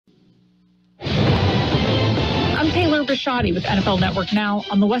Taylor Bisciotti with NFL Network Now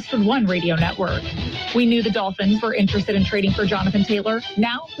on the Westwood One Radio Network. We knew the Dolphins were interested in trading for Jonathan Taylor.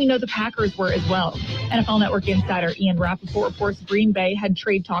 Now we know the Packers were as well. NFL Network insider Ian Rappaport reports Green Bay had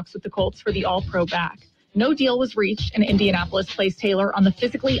trade talks with the Colts for the All-Pro back. No deal was reached, and Indianapolis placed Taylor on the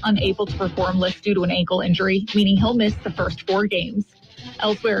physically unable to perform list due to an ankle injury, meaning he'll miss the first 4 games.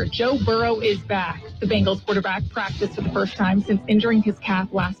 Elsewhere, Joe Burrow is back. The Bengals quarterback practiced for the first time since injuring his calf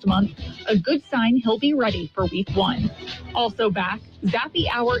last month. A good sign he'll be ready for Week 1. Also back, Zappe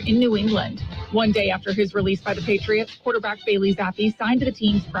Hour in New England. One day after his release by the Patriots, quarterback Bailey Zappe signed to the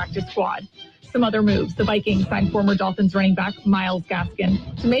team's practice squad. Some other moves. The Vikings signed former Dolphins running back Myles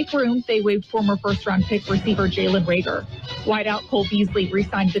Gaskin. To make room, they waived former first-round pick receiver Jalen Reagor. Wideout Cole Beasley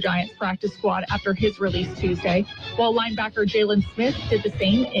re-signed the Giants' practice squad after his release Tuesday, while linebacker Jalen Smith did the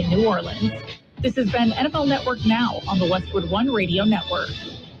same in New Orleans. This has been NFL Network Now on the Westwood One Radio Network.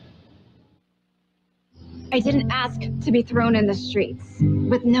 I didn't ask to be thrown in the streets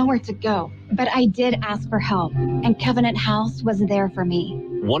with nowhere to go, but I did ask for help, and Covenant House was there for me.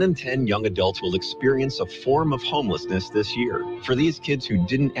 1 in 10 young adults will experience a form of homelessness this year. For these kids who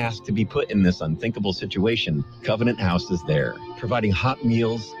didn't ask to be put in this unthinkable situation, Covenant House is there, providing hot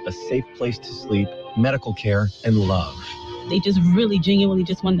meals, a safe place to sleep, medical care, and love. They just really genuinely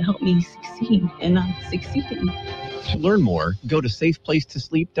just wanted to help me succeed, and I'm succeeding. To learn more, go to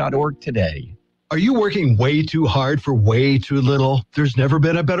safeplacetosleep.org today. Are you working way too hard for way too little? There's never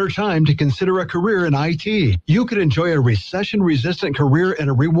been a better time to consider a career in IT. You could enjoy a recession-resistant career in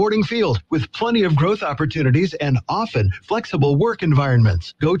a rewarding field with plenty of growth opportunities and often flexible work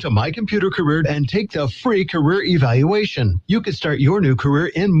environments. Go to My Computer Career and take the free career evaluation. You could start your new career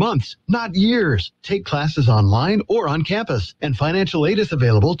in months, not years. Take classes online or on campus, and financial aid is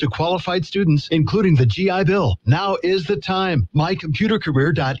available to qualified students, including the GI Bill. Now is the time.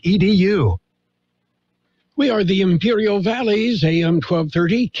 mycomputercareer.edu. We are the Imperial Valley's AM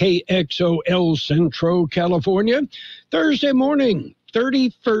 1230 KXOL Centro, California. Thursday morning,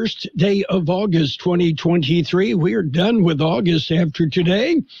 31st day of August 2023. We're done with August after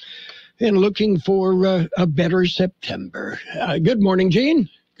today and looking for a better September. Good morning, Gene.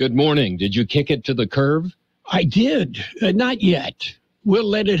 Good morning. Did you kick it to the curve? I did. Not yet. We'll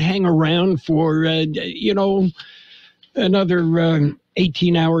let it hang around for, another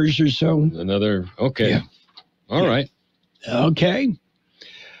 18 hours or so. Okay. Yeah. All right. Okay.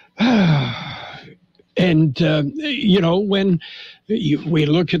 And, when we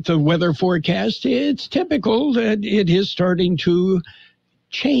look at the weather forecast, it's typical that it is starting to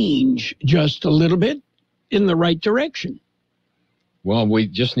change just a little bit in the right direction. Well, we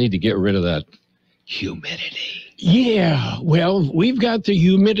just need to get rid of that humidity. Yeah, well, we've got the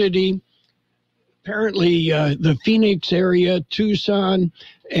humidity. Apparently, the Phoenix area, Tucson,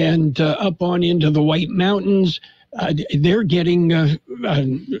 and up on into the White Mountains, they're getting a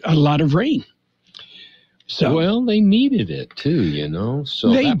lot of rain. So, well, they needed it too,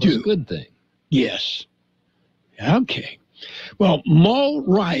 so that was a good thing. Yes. Okay. Well, mall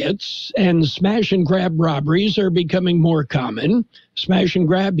riots and smash and grab robberies are becoming more common. Smash and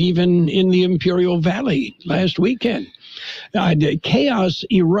grab even in the Imperial Valley last weekend. Chaos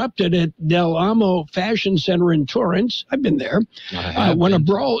erupted at Del Amo Fashion Center in Torrance. I've been there. When a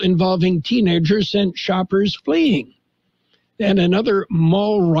brawl involving teenagers sent shoppers fleeing. And another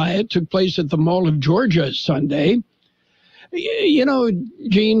mall riot took place at the Mall of Georgia Sunday.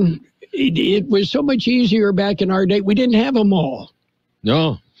 Gene, it was so much easier back in our day. We didn't have a mall.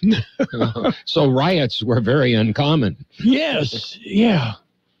 No. So riots were very uncommon. Yes. Yeah.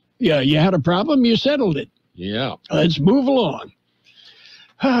 Yeah. You had a problem, you settled it. Yeah. Let's move along.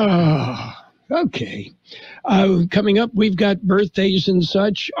 Okay. Coming up, we've got birthdays and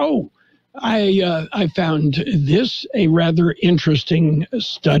such. Oh, I found this a rather interesting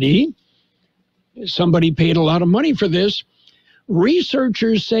study. Somebody paid a lot of money for this.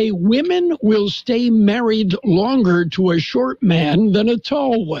 Researchers say women will stay married longer to a short man than a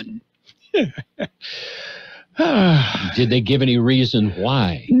tall one. Did they give any reason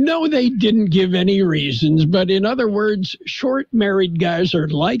why? No, they didn't give any reasons. But in other words, short married guys are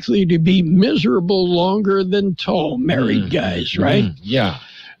likely to be miserable longer than tall married guys, right? Yeah.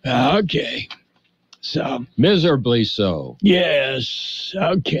 Okay. So. Miserably so. Yes.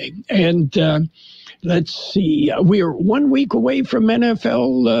 Okay. And let's see. We are 1 week away from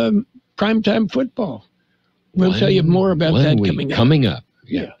NFL primetime football. We'll tell you more about that coming up.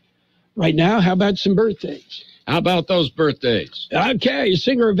 Yeah. Right now, how about some birthdays? How about those birthdays? Okay,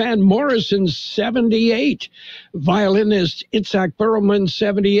 singer Van Morrison, 78. Violinist Itzhak Perlman,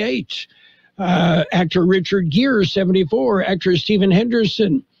 78. Actor Richard Gere, 74. Actor Stephen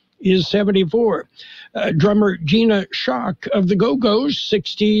Henderson, is 74. Drummer Gina Shock of the Go-Go's,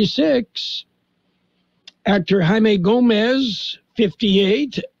 66. Actor Jaime Gomez,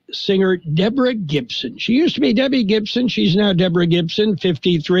 58. Singer Deborah Gibson. She used to be Debbie Gibson. She's now Deborah Gibson,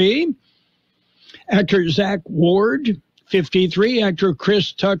 53. Actor Zach Ward, 53. Actor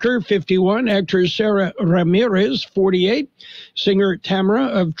Chris Tucker, 51. Actor Sarah Ramirez, 48. Singer Tamara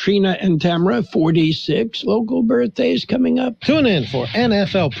of Trina and Tamara, 46. Local birthdays coming up. Tune in for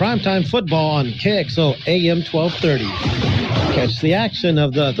NFL primetime football on Kxo AM 1230. Catch the action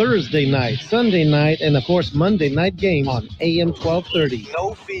of the Thursday night, Sunday night, and of course Monday night game on AM 1230.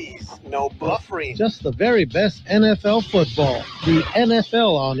 No fees, no buffering. Just the very best NFL football. The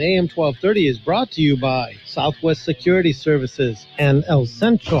NFL on AM 1230 is brought to you by Southwest Security Services and El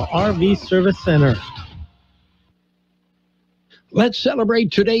Centro RV Service Center. Let's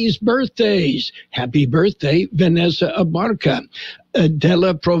celebrate today's birthdays. Happy birthday, Vanessa Abarca,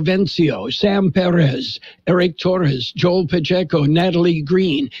 Adela Provencio, Sam Perez, Eric Torres, Joel Pacheco, Natalie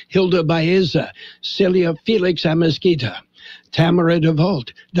Green, Hilda Baeza, Celia Felix Amesquita, Tamara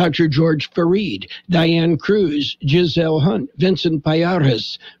DeVault, Dr. George Farid, Diane Cruz, Giselle Hunt, Vincent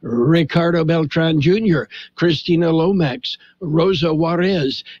Payares, Ricardo Beltran Jr., Christina Lomax, Rosa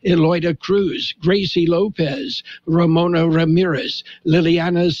Juarez, Eloida Cruz, Gracie Lopez, Ramona Ramirez,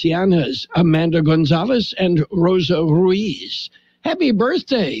 Liliana Cianas, Amanda Gonzalez, and Rosa Ruiz. Happy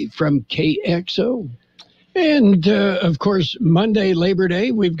birthday from KXO. And, of course, Monday, Labor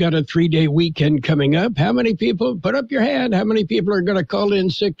Day, we've got a 3-day weekend coming up. How many people, put up your hand, how many people are going to call in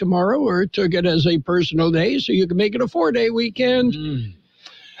sick tomorrow or took it as a personal day so you can make it a 4-day weekend?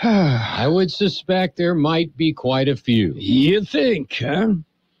 I would suspect there might be quite a few. You think, huh?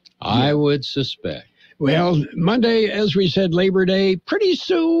 I would suspect. Well, Monday, as we said, Labor Day, pretty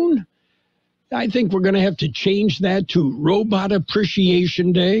soon. I think we're going to have to change that to Robot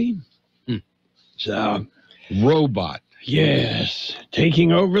Appreciation Day. So... Robot. Yes,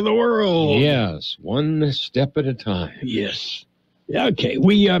 taking over the world. Yes, one step at a time. Yes. Okay,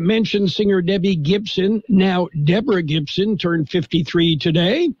 we mentioned singer Debbie Gibson. Now, Deborah Gibson turned 53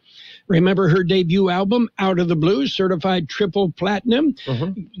 today. Remember her debut album, Out of the Blue, certified triple platinum?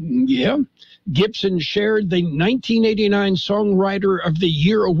 Yeah. Gibson shared the 1989 Songwriter of the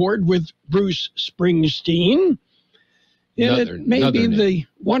Year award with Bruce Springsteen. And it may be the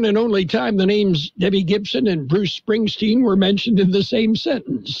one and only time the names Debbie Gibson and Bruce Springsteen were mentioned in the same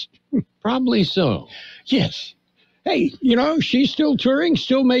sentence. Probably so. Yes. Hey, you know, she's still touring,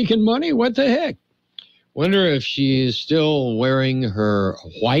 still making money. What the heck? Wonder if she is still wearing her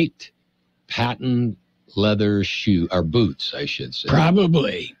white patent leather shoe, or boots, I should say.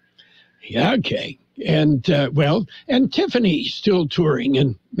 Probably. Yeah, okay. And, and Tiffany's still touring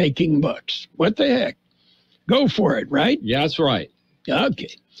and making bucks. What the heck? Go for it, right? Yeah, that's right. Okay.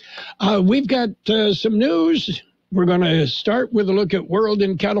 We've got some news. We're going to start with a look at world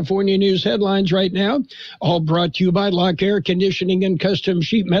and California news headlines right now. All brought to you by Lock Air Conditioning and Custom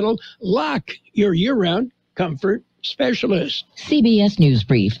Sheet Metal. Lock, your year-round comfort specialist. CBS News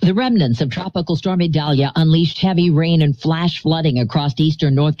Brief. The remnants of Tropical Storm Idalia unleashed heavy rain and flash flooding across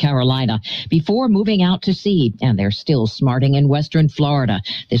eastern North Carolina before moving out to sea, and they're still smarting in western Florida.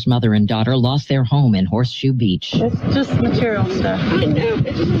 This mother and daughter lost their home in Horseshoe Beach. It's just material stuff. I know.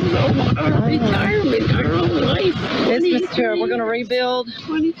 It's so our retirement, our own life. It's material. We're going to rebuild.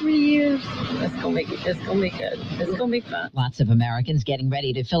 23 years. It's going to make it. It's going to be good. It's going to be fun. Lots of Americans getting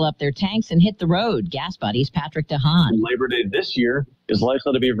ready to fill up their tanks and hit the road. Gas Buddy's Patrick DeHaan. Labor Day this year is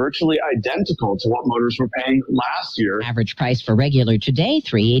likely to be virtually identical to what motorists were paying last year. Average price for regular today,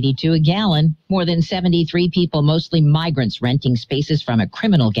 $3.82 a gallon. More than 73 people, mostly migrants renting spaces from a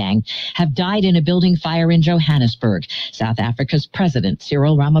criminal gang, have died in a building fire in Johannesburg. South Africa's President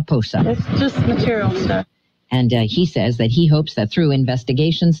Cyril Ramaphosa. It's just material stuff. And he says that he hopes that through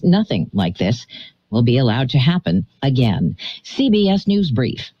investigations, nothing like this will be allowed to happen again. CBS News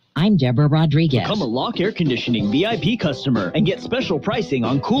Brief. I'm Deborah Rodriguez. Become a Lock Air Conditioning VIP customer and get special pricing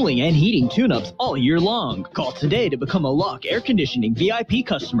on cooling and heating tune-ups all year long. Call today to become a Lock Air Conditioning VIP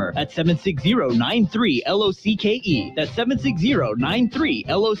customer at 760-93-LOCKE. That's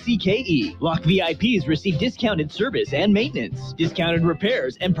 760-93-LOCKE. Lock VIPs receive discounted service and maintenance, discounted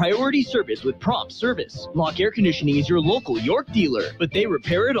repairs, and priority service with prompt service. Lock Air Conditioning is your local York dealer, but they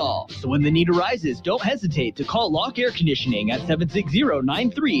repair it all. So when the need arises, don't hesitate to call Lock Air Conditioning at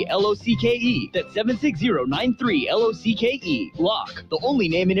 760-93-LOCKE. That's 760-93-LOCKE. Lock, the only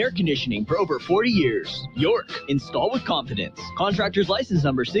name in air conditioning for over 40 years. York, install with confidence. Contractor's license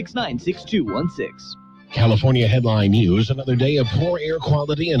number 696216. California headline news, another day of poor air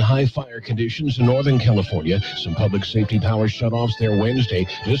quality and high fire conditions in Northern California. Some public safety power shutoffs there Wednesday,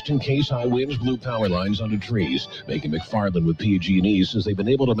 just in case high winds blew power lines onto trees. Megan McFarland with PG&E says they've been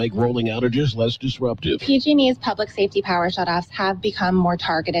able to make rolling outages less disruptive. PG&E's public safety power shutoffs have become more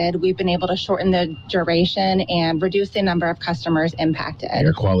targeted. We've been able to shorten the duration and reduce the number of customers impacted.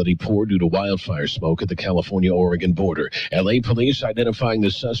 Air quality poor due to wildfire smoke at the California-Oregon border. LA police identifying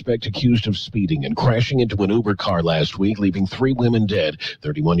the suspect accused of speeding and crashing into an Uber car last week, leaving 3 women dead.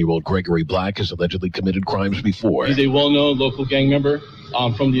 31-year-old Gregory Black has allegedly committed crimes before. He's a well-known local gang member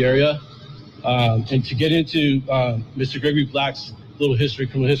from the area. And to get into Mr. Gregory Black's criminal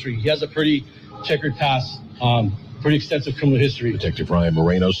history, he has a pretty checkered past, pretty extensive criminal history. Detective Ryan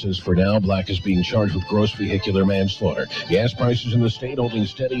Moreno says for now, Black is being charged with gross vehicular manslaughter. Gas prices in the state holding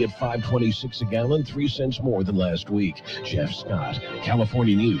steady at $5.26 a gallon, 3 cents more than last week. Jeff Scott,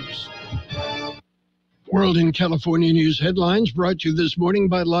 California News. World in California News headlines brought to you this morning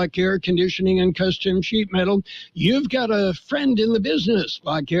by Lock Air Conditioning and Custom Sheet Metal. You've got a friend in the business,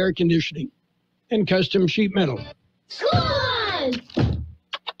 Lock Air Conditioning and Custom Sheet Metal.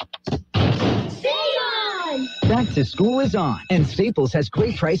 Back to school is on, and Staples has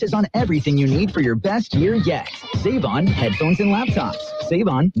great prices on everything you need for your best year yet. Save on headphones and laptops. Save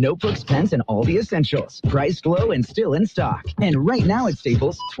on notebooks, pens, and all the essentials. Priced low and still in stock. And right now at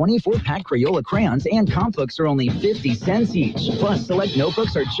Staples, 24-pack Crayola crayons and comp books are only 50 cents each. Plus, select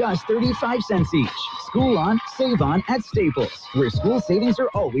notebooks are just 35 cents each. School on, save on at Staples, where school savings are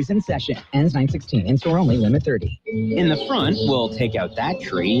always in session. Ends 9/16, in-store only, limit 30. In the front, we'll take out that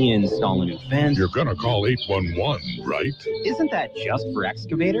tree, install a new fence. You're gonna call 811, right? Isn't that just for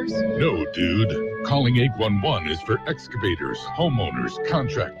excavators? No, dude. Calling 811 is for excavators, homeowners,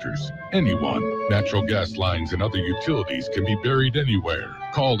 contractors, anyone. Natural gas lines and other utilities can be buried anywhere.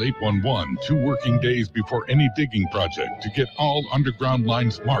 Call 811 2 working days before any digging project to get all underground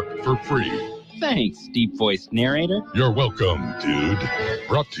lines marked for free. Thanks, deep-voiced narrator. You're welcome, dude.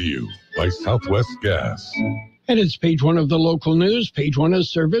 Brought to you by Southwest Gas. And it's page 1 of the local news. Page 1 is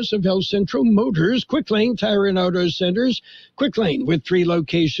service of El Centro Motors, Quick Lane Tire and Auto Centers. Quick Lane with 3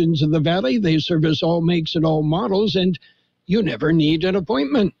 locations in the Valley. They service all makes and all models, and you never need an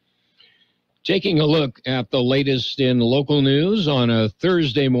appointment. Taking a look at the latest in local news on a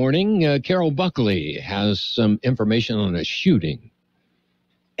Thursday morning, Carroll Buckley has some information on a shooting.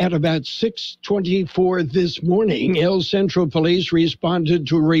 At about 6:24 this morning, El Centro Police responded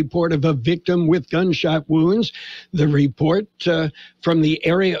to a report of a victim with gunshot wounds. The report from the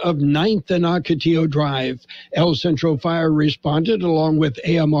area of 9th and Ocotillo Drive. El Centro Fire responded along with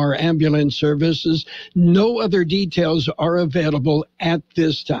AMR ambulance services. No other details are available at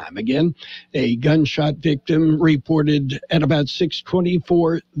this time. Again, a gunshot victim reported at about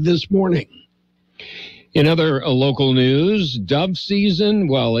 6:24 this morning. In other local news, dove season,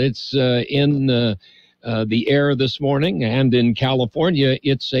 well, it's in the air this morning, and in California,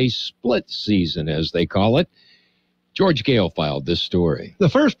 it's a split season, as they call it. George Gale filed this story. The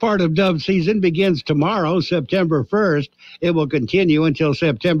first part of dove season begins tomorrow, September 1st. It will continue until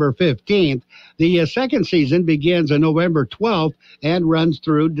September 15th. The second season begins on November 12th and runs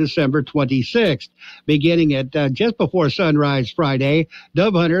through December 26th. Beginning at just before sunrise Friday,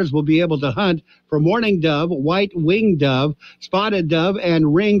 dove hunters will be able to hunt for mourning dove, white-winged dove, spotted dove,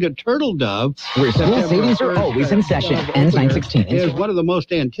 and ringed turtle dove. Where school savings are always in session. Ends 9/16. Is one of the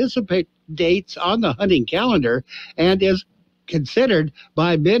most anticipated dates on the hunting calendar and is considered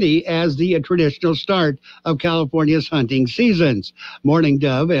by many as the traditional start of California's hunting seasons. Mourning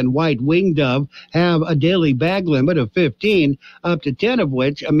dove and white-winged dove have a daily bag limit of 15, up to 10 of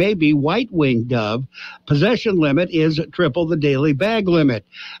which may be white-winged dove. Possession limit is triple the daily bag limit.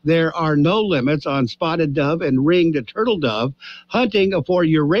 There are no limits on spotted dove and ringed turtle dove. Hunting for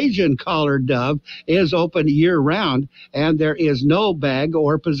Eurasian collared dove is open year-round, and there is no bag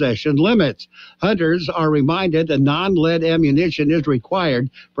or possession limits. Hunters are reminded that non-lead ammunition is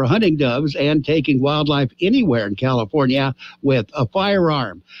required for hunting doves and taking wildlife anywhere in California with a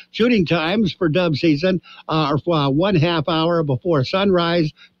firearm. Shooting times for dove season are 1/2 hour before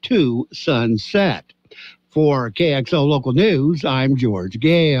sunrise to sunset. For KXO Local News, I'm George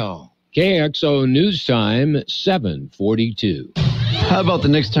Gale. KXO News Time, 7:42. How about the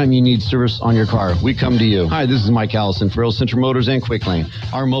next time you need service on your car? We come to you. Hi, this is Mike Allison for Real Central Motors and Quick Lane.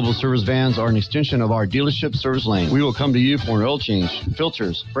 Our mobile service vans are an extension of our dealership service lane. We will come to you for an oil change,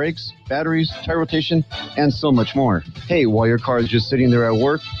 filters, brakes, batteries, tire rotation, and so much more. Hey, while your car is just sitting there at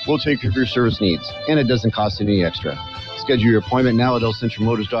work, we'll take care of your service needs, and it doesn't cost any extra. Schedule your appointment now at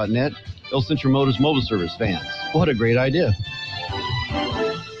elcentralmotors.net. El Centro Motors Mobile Service Vans. What a great idea.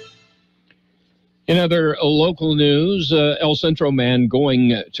 In other local news, El Centro man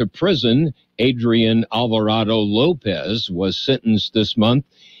going to prison, Adrian Alvarado Lopez, was sentenced this month.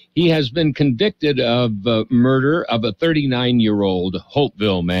 He has been convicted of murder of a 39-year-old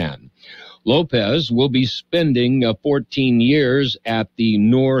Hopeville man. Lopez will be spending 14 years at the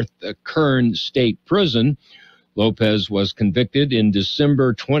North Kern State Prison. Lopez was convicted in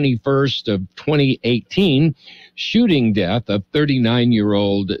December 21st of 2018, shooting death of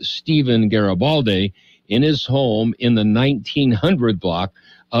 39-year-old Stephen Garibaldi in his home in the 1900 block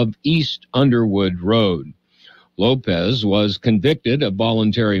of East Underwood Road. Lopez was convicted of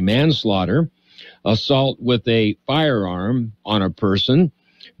voluntary manslaughter, assault with a firearm on a person,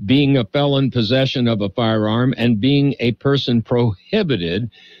 being a felon in possession of a firearm, and being a person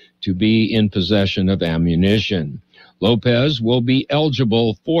prohibited to be in possession of ammunition. Lopez will be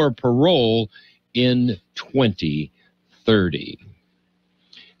eligible for parole in 2030.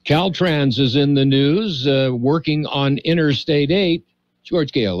 Caltrans is in the news, working on Interstate 8.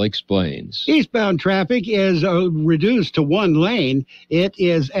 George Gale explains. Eastbound traffic is reduced to one lane. It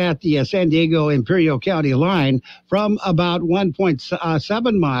is at the San Diego Imperial County line from about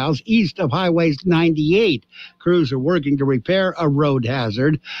 1.7 miles east of Highway 98. Crews are working to repair a road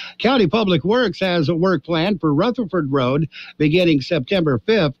hazard. County Public Works has a work plan for Rutherford Road beginning September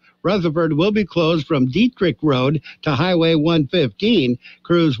 5th. Rutherford will be closed from Dietrich Road to Highway 115.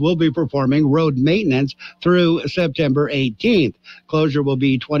 Crews will be performing road maintenance through September 18th. Closure will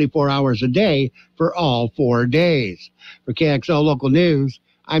be 24 hours a day for all 4 days. For KXL Local News,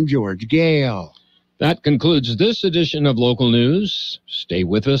 I'm George Gale. That concludes this edition of Local News. Stay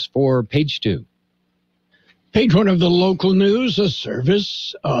with us for Page 2. Page 1 of the local news, a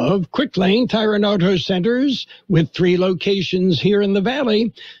service of Quick Lane Tire and Auto Centers with 3 locations here in the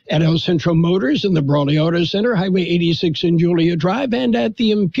Valley at El Centro Motors in the Brawley Auto Center, Highway 86 and Julia Drive, and at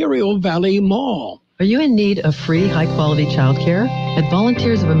the Imperial Valley Mall. Are you in need of free, high-quality childcare? At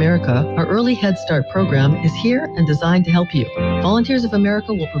Volunteers of America, our Early Head Start program is here and designed to help you. Volunteers of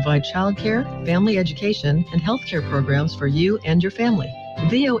America will provide childcare, family education, and healthcare programs for you and your family.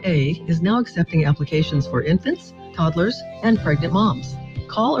 VOA is now accepting applications for infants, toddlers, and pregnant moms.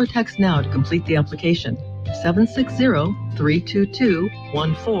 Call or text now to complete the application.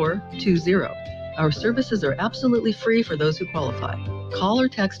 760-322-1420. Our services are absolutely free for those who qualify. Call or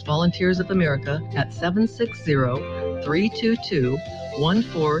text Volunteers of America at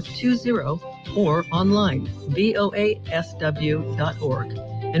 760-322-1420 or online, voasw.org.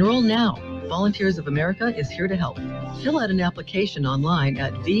 Enroll now. Volunteers of America is here to help. Fill out an application online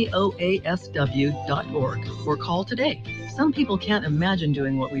at voasw.org or call today. Some people can't imagine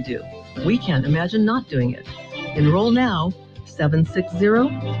doing what we do. We can't imagine not doing it. Enroll now,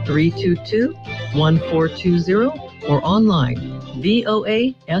 760-322-1420 or online,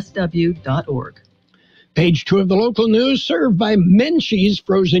 voasw.org. Page 2 of the local news, served by Menchie's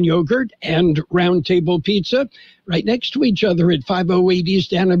Frozen Yogurt and Round Table Pizza, right next to each other at 508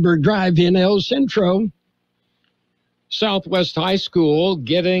 East Annenberg Drive in El Centro. Southwest High School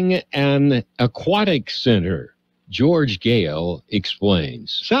getting an aquatic center. George Gale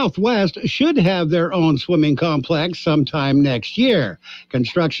explains. Southwest should have their own swimming complex sometime next year.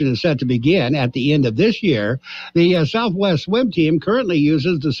 Construction is set to begin at the end of this year. The Southwest swim team currently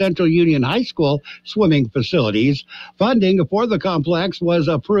uses the Central Union High School swimming facilities. Funding for the complex was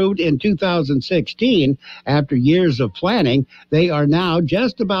approved in 2016. After years of planning, they are now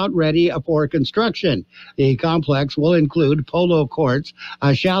just about ready for construction. The complex will include polo courts,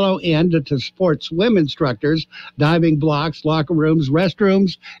 a shallow end to support swim instructors, diving blocks, locker rooms,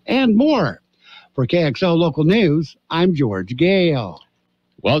 restrooms, and more. For KXL Local News, I'm George Gale.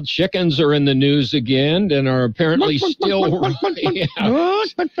 Well, chickens are in the news again and are apparently still...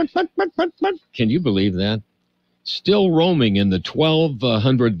 Can you believe that? Still roaming in the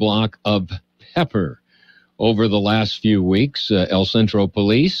 1200 block of Pepper. Over the last few weeks, El Centro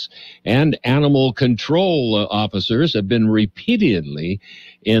Police and animal control officers have been repeatedly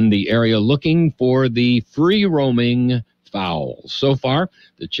in the area looking for the free-roaming fowls. So far,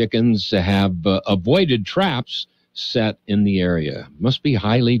 the chickens have avoided traps set in the area. Must be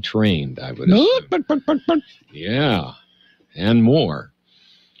highly trained, I would assume. Yeah, and more.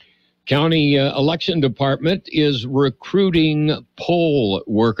 County Election Department is recruiting poll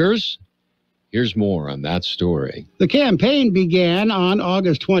workers. Here's more on that story. The campaign began on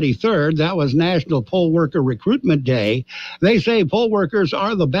August 23rd. That was National Poll Worker Recruitment Day. They say poll workers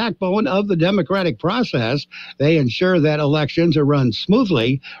are the backbone of the democratic process. They ensure that elections are run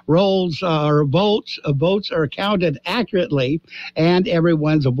smoothly, votes are counted accurately, and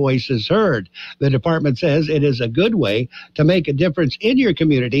everyone's voice is heard. The department says it is a good way to make a difference in your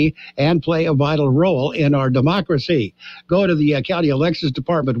community and play a vital role in our democracy. Go to the County Elections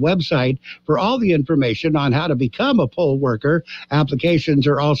Department website for all the information on how to become a poll worker. Applications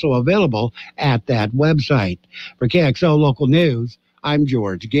are also available at that website. For KXO Local News, I'm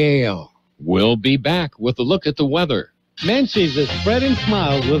George Gale. We'll be back with a look at the weather. Menchie's is spreading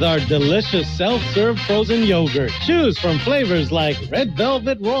smiles with our delicious self-serve frozen yogurt. Choose from flavors like Red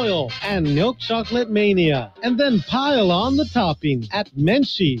Velvet Royal and Milk Chocolate Mania. And then pile on the toppings. At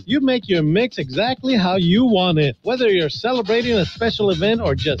Menchie, you make your mix exactly how you want it. Whether you're celebrating a special event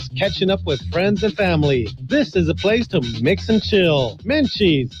or just catching up with friends and family, this is a place to mix and chill.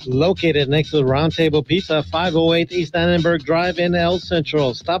 Menchie's, located next to the Round Table Pizza, 508 East Annenberg Drive in El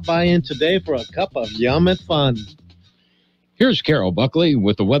Centro. Stop by in today for a cup of yum and fun. Here's Carroll Buckley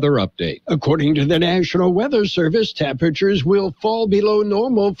with the weather update. According to the National Weather Service, temperatures will fall below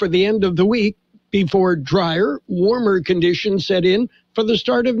normal for the end of the week before drier, warmer conditions set in for the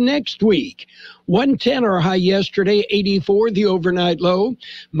start of next week. 110 our high yesterday, 84 the overnight low.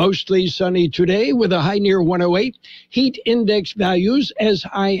 Mostly sunny today with a high near 108. Heat index values as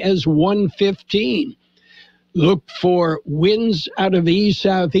high as 115. Look for winds out of the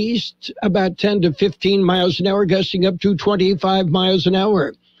east-southeast, about 10 to 15 miles an hour, gusting up to 25 miles an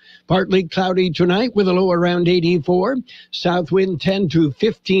hour. Partly cloudy tonight with a low around 84. South wind 10 to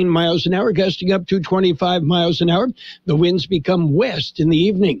 15 miles an hour, gusting up to 25 miles an hour. The winds become west in the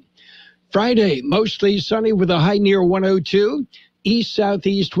evening. Friday, mostly sunny with a high near 102.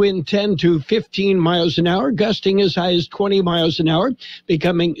 East-southeast wind 10 to 15 miles an hour, gusting as high as 20 miles an hour,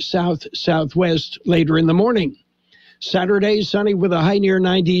 becoming south-southwest later in the morning. Saturday, sunny with a high near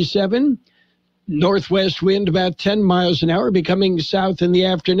 97. Northwest wind about 10 miles an hour, becoming south in the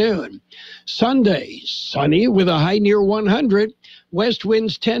afternoon. Sunday, sunny with a high near 100. West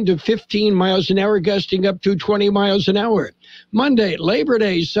winds 10 to 15 miles an hour, gusting up to 20 miles an hour. Monday, Labor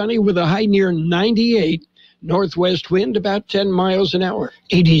Day, sunny with a high near 98. Northwest wind about 10 miles an hour.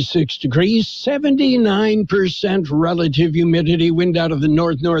 86 degrees, 79% relative humidity, wind out of the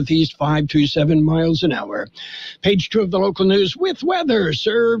north-northeast, 5 to 7 miles an hour. Page 2 of the local news with weather,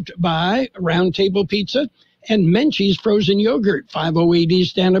 served by Round Table Pizza and Menchie's frozen yogurt, 508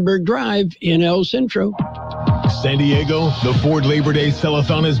 East Annenberg Drive in El Centro. San Diego, the Ford Labor Day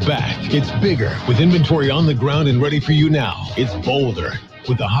Sell-a-thon is back. It's bigger, with inventory on the ground and ready for you now. It's bolder,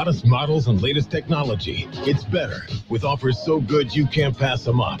 with the hottest models and latest technology. It's better, with offers so good you can't pass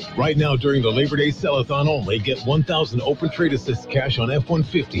them up. Right now during the Labor Day Sell-a-thon only, get $1,000 open trade assist cash on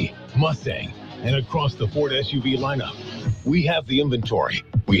F-150, Mustang, and across the Ford SUV lineup. We have the inventory,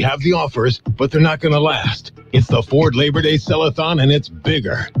 we have the offers, but they're not going to last. It's the Ford Labor Day Sell-a-thon, and it's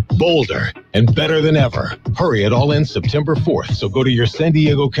bigger, bolder, and better than ever. Hurry, it all ends September 4th, so go to your San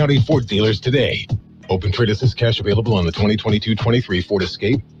Diego County Ford dealers today. Open trade assist cash available on the 2022-23 Ford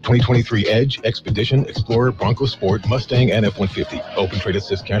Escape, 2023 Edge, Expedition, Explorer, Bronco Sport, Mustang, and F-150. Open trade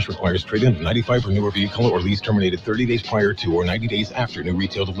assist cash requires trade-in of 95 or newer vehicle or lease terminated 30 days prior to or 90 days after new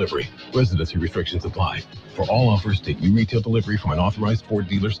retail delivery. Residency restrictions apply. For all offers, take new retail delivery from an authorized Ford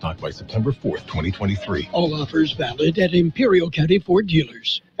dealer stock by September 4th, 2023. All offers valid at Imperial County Ford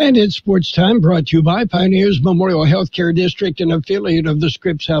dealers. And it's Sports Time, brought to you by Pioneers Memorial Healthcare District, an affiliate of the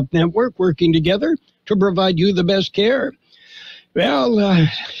Scripps Health Network, working together to provide you the best care. Well,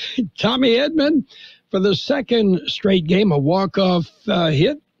 Tommy Edman, for the second straight game, a walk-off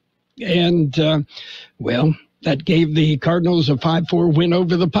hit. And, that gave the Cardinals a 5-4 win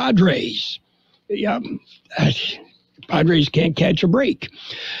over the Padres. Yeah, Padres can't catch a break.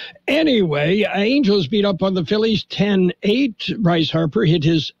 Anyway, Angels beat up on the Phillies 10-8. Bryce Harper hit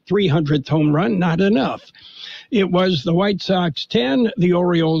his 300th home run. Not enough. It was the White Sox 10, the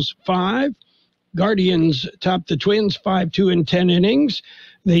Orioles 5. Guardians topped the Twins 5-2 in 10 innings.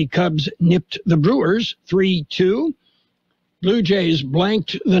 The Cubs nipped the Brewers 3-2. Blue Jays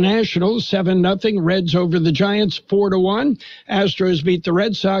blanked the Nationals 7-0. Reds over the Giants 4-1. Astros beat the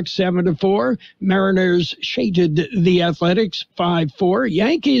Red Sox 7-4. Mariners shaded the Athletics 5-4.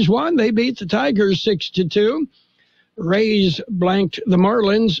 Yankees won. They beat the Tigers 6-2. Rays blanked the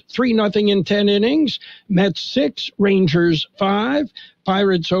Marlins 3-0 in 10 innings. Mets 6, Rangers 5.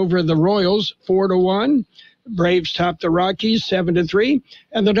 Pirates over the Royals 4-1. Braves topped the Rockies 7-3.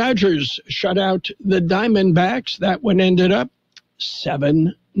 And the Dodgers shut out the Diamondbacks. That one ended up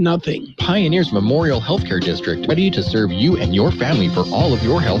 7-0. nothing. Pioneers Memorial Healthcare District, ready to serve you and your family for all of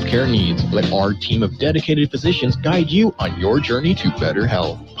your healthcare needs. Let our team of dedicated physicians guide you on your journey to better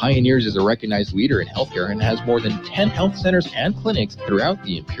health. Pioneers is a recognized leader in healthcare and has more than 10 health centers and clinics throughout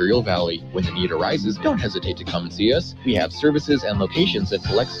the Imperial Valley. When the need arises, don't hesitate to come and see us. We have services and locations in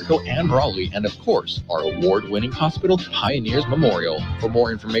Calexico and Raleigh, and of course, our award-winning hospital, Pioneers Memorial. For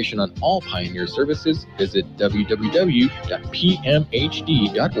more information on all Pioneer services, visit www.pmhd.org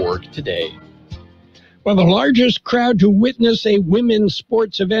today. Well, the largest crowd to witness a women's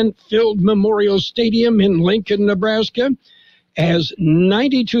sports event filled Memorial Stadium in Lincoln, Nebraska, as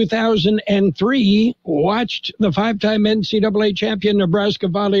 92,003 watched the five-time NCAA champion Nebraska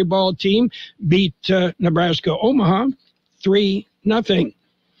volleyball team beat Nebraska Omaha 3-0.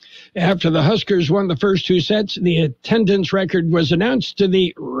 After the Huskers won the first two sets, the attendance record was announced to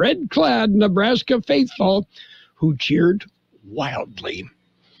the red-clad Nebraska faithful, who cheered wildly.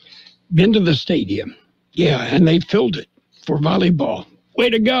 Been to the stadium. Yeah, and they filled it for volleyball. Way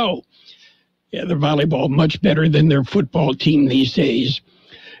to go. Yeah, their volleyball much better than their football team these days.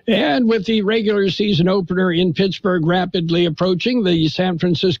 And with the regular season opener in Pittsburgh rapidly approaching, the San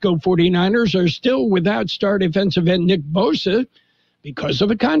Francisco 49ers are still without star defensive end Nick Bosa because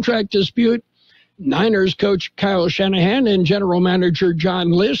of a contract dispute. Niners coach Kyle Shanahan and general manager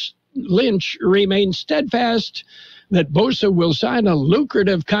John Lynch remain steadfast that Bosa will sign a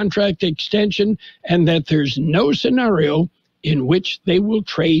lucrative contract extension and that there's no scenario in which they will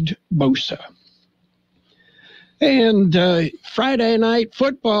trade Bosa. And Friday night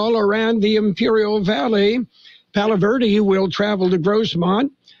football around the Imperial Valley. Palo Verde will travel to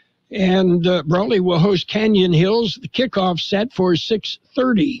Grossmont, and Brawley will host Canyon Hills. The kickoff set for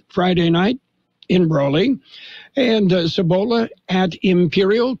 6:30 Friday night in Brawley. And Cibola at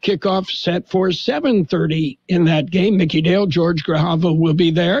Imperial, kickoff set for 7:30 in that game. Mickey Dale, George Grajava will be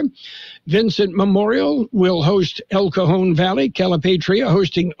there. Vincent Memorial will host El Cajon Valley. Calipatria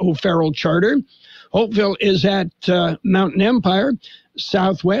hosting O'Farrell Charter. Hopeville is at Mountain Empire.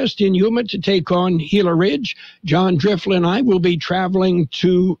 Southwest in Yuma to take on Gila Ridge. John Driflin and I will be traveling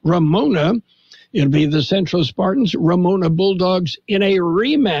to Ramona. It'll be the Central Spartans, Ramona Bulldogs, in a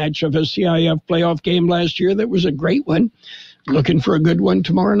rematch of a CIF playoff game last year. That was a great one. Looking for a good one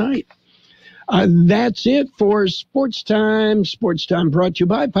tomorrow night. That's it for Sports Time. Sports Time brought to you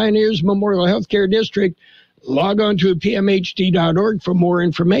by Pioneers Memorial Healthcare District. Log on to pmhd.org for more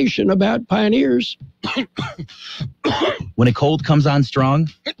information about Pioneers. When a cold comes on strong,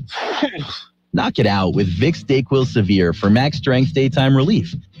 knock it out with Vicks DayQuil Severe for max strength daytime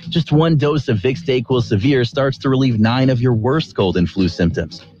relief. Just one dose of Vicks DayQuil Severe starts to relieve 9 of your worst cold and flu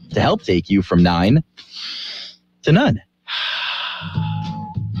symptoms to help take you from 9 to none.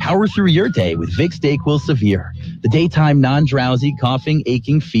 Power through your day with Vicks DayQuil Severe, the daytime non-drowsy, coughing,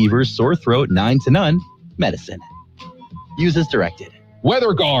 aching, fever, sore throat, 9 to none medicine. Use as directed.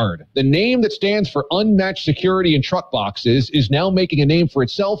 WeatherGuard, the name that stands for unmatched security in truck boxes, is now making a name for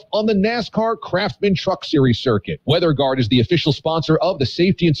itself on the NASCAR Craftsman Truck Series circuit. WeatherGuard is the official sponsor of the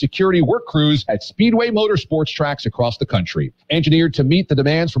safety and security work crews at Speedway Motorsports tracks across the country. Engineered to meet the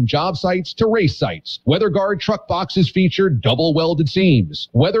demands from job sites to race sites, WeatherGuard truck boxes feature double welded seams,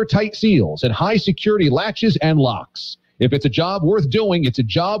 weather-tight seals, and high security latches and locks. If it's a job worth doing, it's a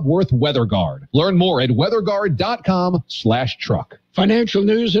job worth WeatherGuard. Learn more at weatherguard.com/truck. Financial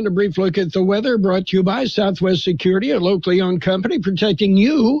news and a brief look at the weather brought to you by Southwest Security, a locally owned company protecting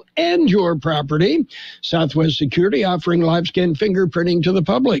you and your property. Southwest Security offering live-scan fingerprinting to the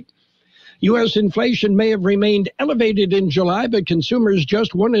public. U.S. inflation may have remained elevated in July, but consumers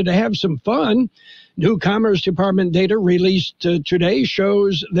just wanted to have some fun. New Commerce Department data released today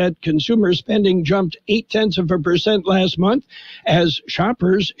shows that consumer spending jumped 0.8% last month as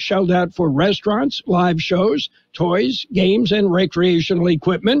shoppers shelled out for restaurants, live shows, toys, games, and recreational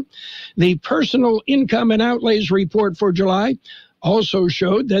equipment. The Personal Income and Outlays report for July also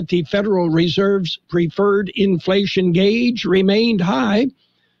showed that the Federal Reserve's preferred inflation gauge remained high,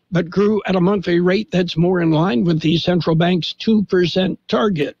 but grew at a monthly rate that's more in line with the central bank's 2%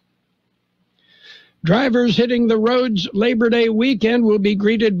 target. Drivers hitting the roads Labor Day weekend will be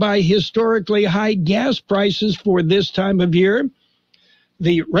greeted by historically high gas prices for this time of year.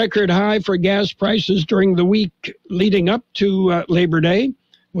 The record high for gas prices during the week leading up to Labor Day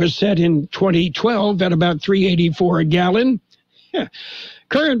was set in 2012 at about $3.84 a gallon.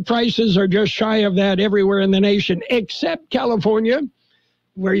 Current prices are just shy of that everywhere in the nation, except California,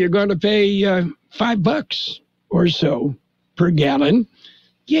 where you're going to pay $5 or so per gallon.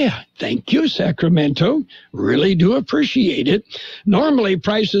 Yeah, thank you, Sacramento. Really do appreciate it. Normally,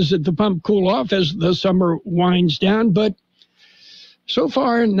 prices at the pump cool off as the summer winds down, but So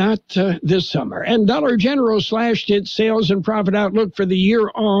far, not this summer. And Dollar General slashed its sales and profit outlook for the year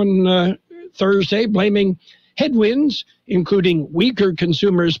on Thursday, blaming headwinds, including weaker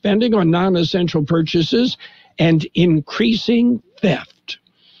consumer spending on non-essential purchases and increasing theft.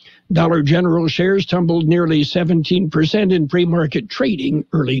 Dollar General shares tumbled nearly 17% in pre-market trading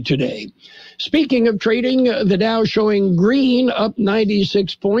early today. Speaking of trading, the Dow showing green, up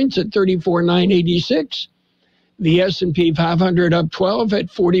 96 points at 34,986. The S&P 500 up 12 at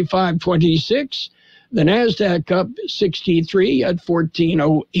 4526. The NASDAQ up 63 at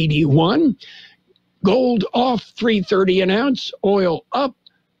 14,081. Gold off $3.30 an ounce. Oil up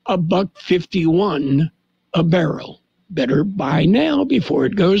 $1.51 a barrel. Better buy now before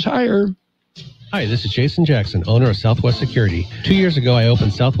it goes higher. Hi, this is Jason Jackson, owner of Southwest Security. 2 years ago, I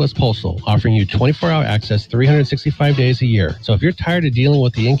opened Southwest Postal, offering you 24-hour access 365 days a year. So if you're tired of dealing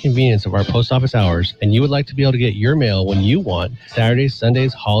with the inconvenience of our post office hours and you would like to be able to get your mail when you want, Saturdays,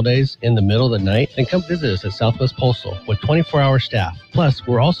 Sundays, holidays, in the middle of the night, then come visit us at Southwest Postal with 24-hour staff. Plus,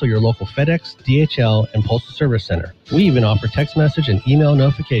 we're also your local FedEx, DHL, and Postal Service Center. We even offer text message and email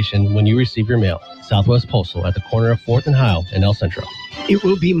notification when you receive your mail. Southwest Postal at the corner of 4th and Heil in El Centro. It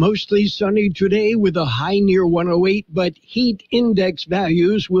will be mostly sunny today with a high near 108, but heat index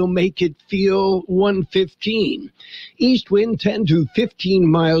values will make it feel 115. East wind 10 to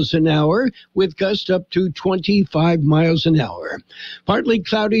 15 miles an hour with gusts up to 25 miles an hour. Partly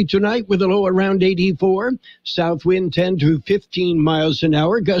cloudy tonight with a low around 84. South wind 10 to 15 miles an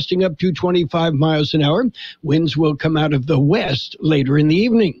hour, gusting up to 25 miles an hour. Winds will come out of the west later in the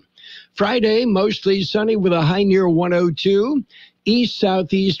evening. Friday, mostly sunny with a high near 102.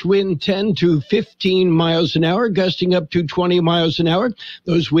 East-southeast wind 10 to 15 miles an hour, gusting up to 20 miles an hour.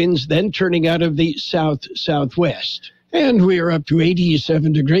 Those winds then turning out of the south-southwest. And we are up to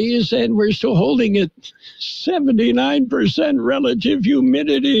 87 degrees, and we're still holding at 79% relative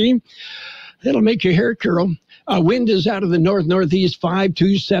humidity. That'll make your hair curl. Wind is out of the north-northeast 5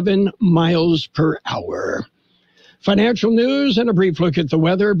 to 7 miles per hour. Financial news and a brief look at the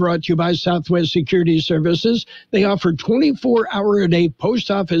weather brought to you by Southwest Security Services. They offer 24-hour-a-day post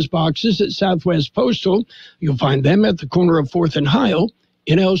office boxes at Southwest Postal. You'll find them at the corner of 4th and Heil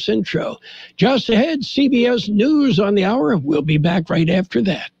in El Centro. Just ahead, CBS News on the hour. We'll be back right after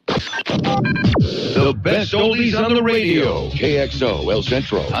that. The best oldies on the radio. KXO El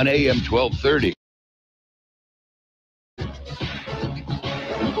Centro on AM 1230.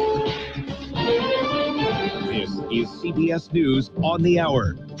 Is CBS News on the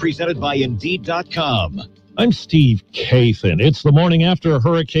Hour, presented by Indeed.com. I'm Steve Kathan. It's the morning after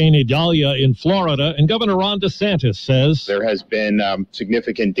Hurricane Idalia in Florida, and Governor Ron DeSantis says there has been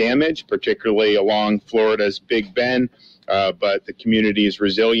significant damage, particularly along Florida's Big Bend. But the community is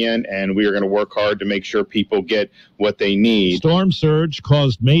resilient, and we are going to work hard to make sure people get what they need. Storm surge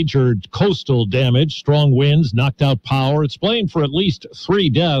caused major coastal damage. Strong winds knocked out power. It's blamed for at least 3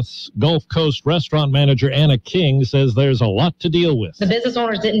 deaths. Gulf Coast restaurant manager Anna King says there's a lot to deal with. The business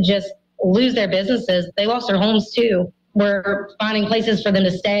owners didn't just lose their businesses. They lost their homes, too. We're finding places for them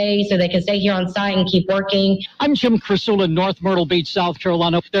to stay so they can stay here on site and keep working. I'm Jim Crisel in North Myrtle Beach, South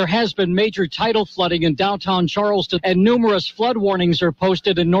Carolina. There has been major tidal flooding in downtown Charleston, and numerous flood warnings are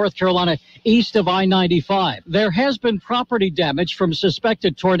posted in North Carolina east of I-95. There has been property damage from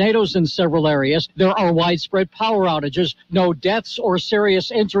suspected tornadoes in several areas. There are widespread power outages. No deaths or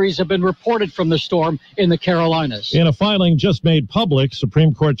serious injuries have been reported from the storm in the Carolinas. In a filing just made public,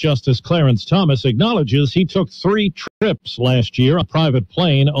 Supreme Court Justice Clarence Thomas acknowledges he took 3 trips last year, a private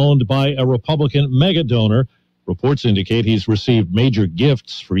plane owned by a Republican mega donor. Reports indicate he's received major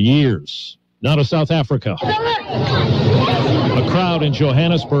gifts for years. Now to South Africa. A crowd in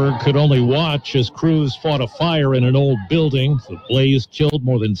Johannesburg could only watch as crews fought a fire in an old building. The blaze killed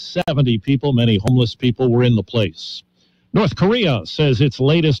more than 70 people. Many homeless people were in the place. North Korea says its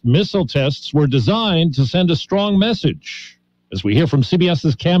latest missile tests were designed to send a strong message. As we hear from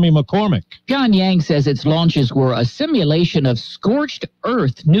CBS's Cammie McCormick. Pyongyang says its launches were a simulation of scorched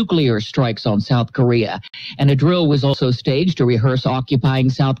earth nuclear strikes on South Korea. And a drill was also staged to rehearse occupying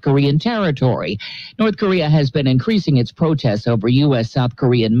South Korean territory. North Korea has been increasing its protests over U.S.-South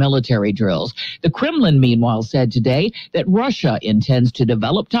Korean military drills. The Kremlin, meanwhile, said today that Russia intends to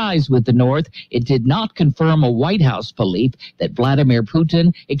develop ties with the North. It did not confirm a White House belief that Vladimir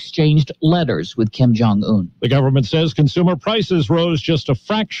Putin exchanged letters with Kim Jong-un. The government says consumer prices rose just a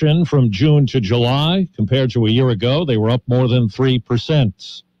fraction from June to July. Compared to a year ago, they were up more than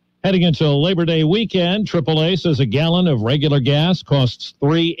 3%. Heading into Labor Day weekend, AAA says a gallon of regular gas costs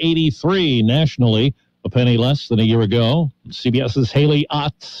 $3.83 nationally. a penny less than a year ago. CBS's Haley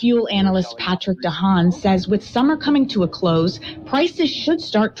Ott. Fuel analyst Patrick DeHaan says with summer coming to a close, prices should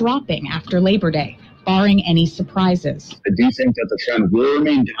start dropping after Labor Day, barring any surprises. I do think that the trend will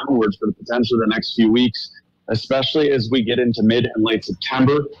remain downwards for the potential of the next few weeks, especially as we get into mid and late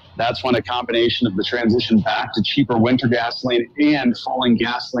September. That's when a combination of the transition back to cheaper winter gasoline and falling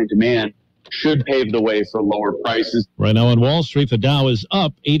gasoline demand should pave the way for lower prices. Right now on Wall Street, the Dow is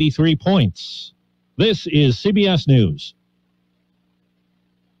up 83 points. This is CBS News.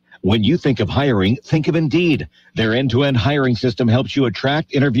 When you think of hiring, think of Indeed. Their end-to-end hiring system helps you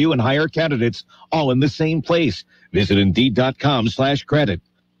attract, interview, and hire candidates all in the same place. Visit Indeed.com/credit.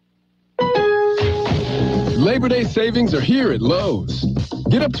 Labor Day savings are here at Lowe's.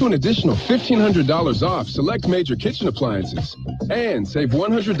 Get up to an additional $1,500 off select major kitchen appliances. And save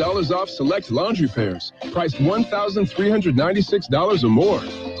 $100 off select laundry pairs, priced $1,396 or more.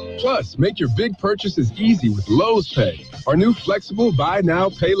 Plus, make your big purchases easy with Lowe's Pay, our new flexible buy now,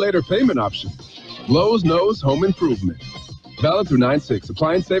 pay later payment option. Lowe's knows home improvement. Valid through 9/6.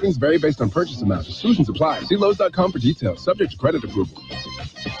 Appliance savings vary based on purchase amount. Exclusions apply. See Lowe's.com for details. Subject to credit approval.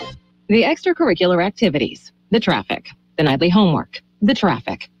 The extracurricular activities, the traffic, the nightly homework, the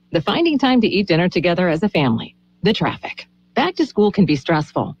traffic, the finding time to eat dinner together as a family, the traffic. Back to school can be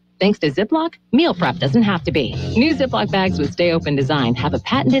stressful. Thanks to Ziploc, meal prep doesn't have to be. New Ziploc bags with Stay Open design have a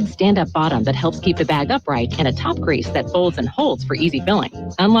patented stand-up bottom that helps keep the bag upright and a top crease that folds and holds for easy filling,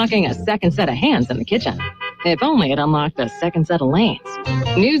 unlocking a second set of hands in the kitchen. If only it unlocked a second set of lanes.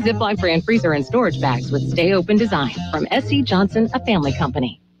 New Ziploc brand freezer and storage bags with Stay Open design from S.C. Johnson, a family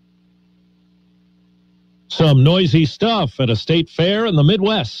company. Some noisy stuff at a state fair in the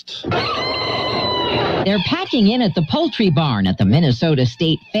Midwest. They're packing in at the poultry barn at the Minnesota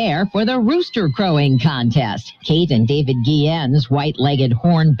State Fair for the rooster crowing contest. Kate and David Guillen's white-legged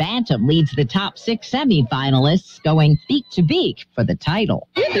horn bantam leads the top 6 semifinalists, going beak to beak for the title.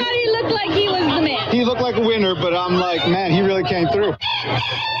 You thought he looked like he was the man. He looked like a winner, but I'm like, man, he really came through.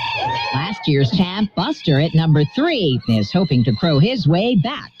 Last year's champ, Buster, at number 3, is hoping to crow his way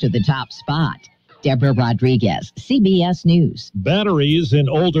back to the top spot. Deborah Rodriguez, CBS News. Batteries in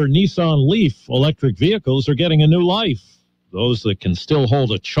older Nissan Leaf electric vehicles are getting a new life. Those that can still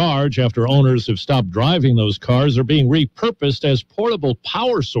hold a charge after owners have stopped driving those cars are being repurposed as portable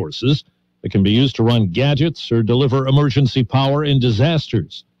power sources that can be used to run gadgets or deliver emergency power in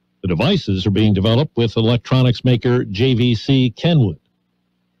disasters. The devices are being developed with electronics maker JVC Kenwood.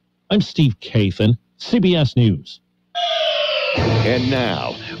 I'm Steve Kathan, CBS News. And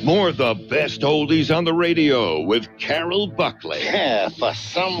now, more of the best oldies on the radio with Carroll Buckley. Yeah, for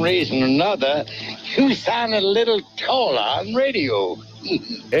some reason or another, you sounded a little taller on radio.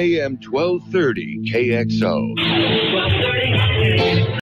 AM 1230 KXO. 1230.